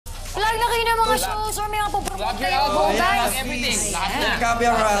Plug na kayo ng mga shows or may mga pupromote kayo. Plug everything. Copy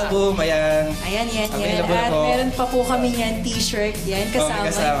our album, ayan. Ayan, yan. Available At po. meron pa po kami yan t-shirt. Yan, kasama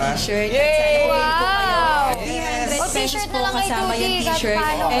yung t-shirt. Yay! Wow! 300 pesos po kasama yung t-shirt.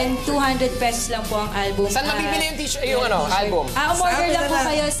 And 200 pesos lang po ang album. Saan mabibili yung t-shirt, yung album? Umorder lang po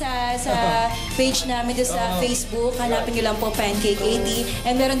kayo sa page namin sa Facebook. Hanapin nyo lang po Pancake 80.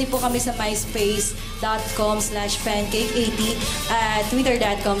 And meron din po kami sa myspace.com/pancake80 at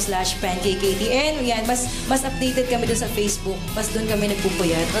twitter.com/pancake80. And yan, mas updated kami doon sa Facebook. Mas doon kami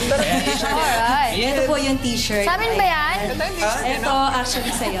nagpupuyat. Alright. Ito po yung t-shirt. Sa amin ba yan? Ito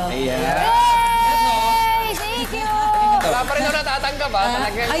actually sa'yo. Yay! Thank you! Wala pa rin ako natatanggap ha?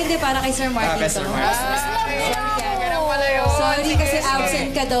 Ay, hindi. Para kay Sir Martin. Kay Sir Martin. Mas love you! Ganun pala yun. Sorry kasi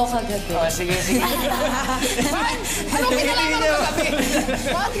absent ka daw kagabi. Sige. Anong kinalaman ko kagabi?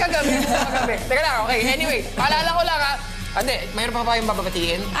 Bakit kagabi? Teka lang, okay. Anyway, paalala ko lang ha. Hindi, mayroon pa yung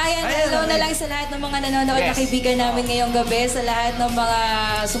bababatiin? Ayan, hello na lang sa lahat ng mga nanonood na kaibigan namin ngayong gabi, sa lahat ng mga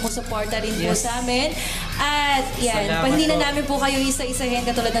sumusuporta rin po sa amin. At yan, hindi na namin po kayo isa-isahin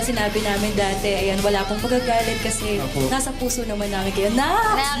katulad ng sinabi namin dati. Ayan, wala pong magagalit kasi nasa puso naman namin kayo. Yun.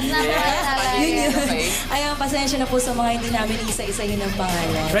 Ayan, pasensya na po sa mga hindi namin isa-isahin ng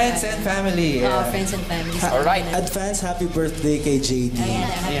pangalan. Friends and family. Friends and family. Alright. Advance happy birthday kay JD.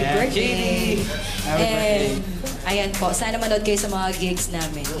 Ayan, happy birthday. And ayan po, sana manood kayo sa mga gigs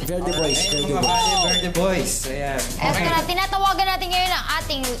namin. Verde Boys. Verde Boys. Ayan. Eto na, tinatawagan natin ngayon ang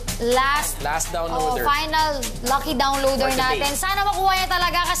ating last downloader. Final lucky downloader natin. Sana makuha niya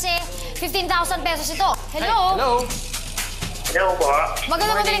talaga kasi 15,000 pesos ito. Hello? Hello po.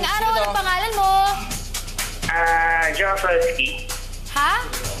 Magaling araw. Anong pangalan mo? Joffelski. Ha?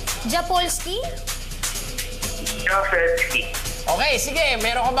 Japolski? Joffelski. Okay, sige.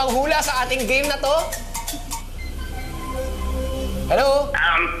 Meron ka bang hula sa ating game na to? Hello?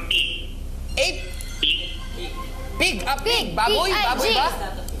 Pig. Pig. Pig. Baboy? Baboy ba?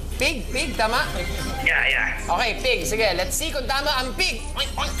 Pig. Tama? Yeah. Okay, pig. Sige, let's see kung tama ang pig. Oink.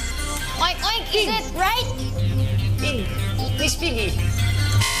 Oink, oink. Is it right? Pig. Miss Piggy.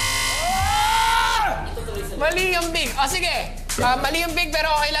 Mali yung pig. Sige. Mali yung pig pero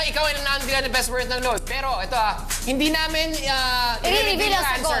okay lang. Ikaw ay nananatili ng best worth ng load. Pero ito hindi namin i-reveal ang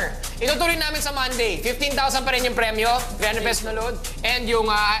answer. Itutuloy namin sa Monday. 15,000 pa rin yung premyo, 300 pesos na load, and yung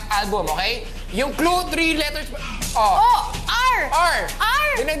album, okay? Yung clue, 3 letters. R!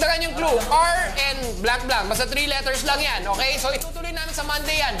 Dinagdagan yung clue. R and blank. Basta 3 letters lang yan, okay? So itutuloy namin sa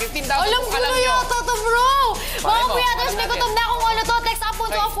Monday yan. 15,000 alam ko na yata to, bro! Mga puyaters, may gutom na kung ano to. Text up po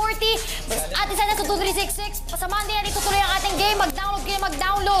to 40. At isa na sa 2366. Sa Monday yan, itutuloy ang ating game. Mag-download kayo,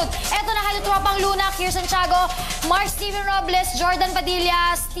 mag-download. Eto na, Halutropang Luna, Kier Santiago, Mark Steven Robles, Jordan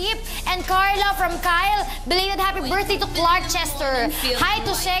Padilla, Steve, and Carla from Kyle. Belated happy birthday to Clark Chester. Hi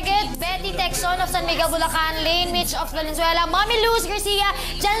to Seged, Betty Texon of San Miguel, Bulacan, Lane Mitch of Valenzuela, Mommy Luz Garcia,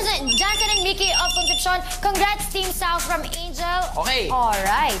 Jansen and Mickey of Concepcion. Congrats, Team South from Angel. Okay.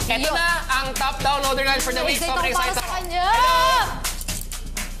 Alright. Ito na ang top downloader natin for the week. Sobrang excited sa ako. kanya.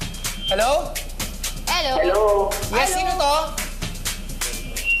 Hello? Yes, sino to?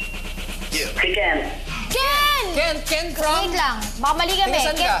 Si Ken. Ken from? Wait lang. Baka mali kami.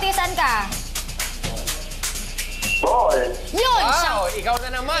 Tigasan ka? Ken, saan ka? Ball. Yun! Wow, ikaw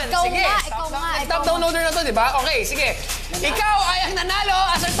na naman. Sige, top downloader na to, di ba? Okay, sige. Ikaw ay ang nanalo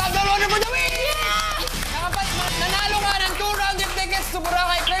as our top downloader for the week! Nanalo ka ng 2 round-trip tickets to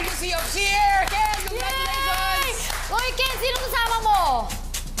Boracay courtesy of Sier! Ken, congratulations! Uy, Ken, sino kasama mo?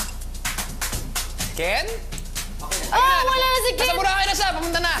 Ken? Wala na si Ken. Nasa Boracay na siya,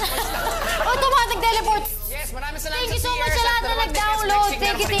 pumunta na. Automatic teleport. Yes, maraming salamat Thank you so much sa lahat na nag-download.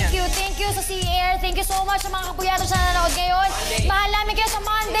 Thank you sa CR. Thank you so much sa mga kapuyatos na nanonood ngayon. Mahal namin kayo sa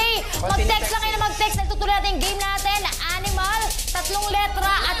Monday. Mag-text lang kayo na mag-text. Nagtutuloy natin yung game natin na Animal, 3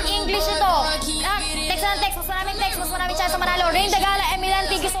 letra at English ito. Text na text. Mas maraming chance sa manalo. Rain Dagala,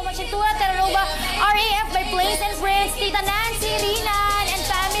 Emilan, thank you so much.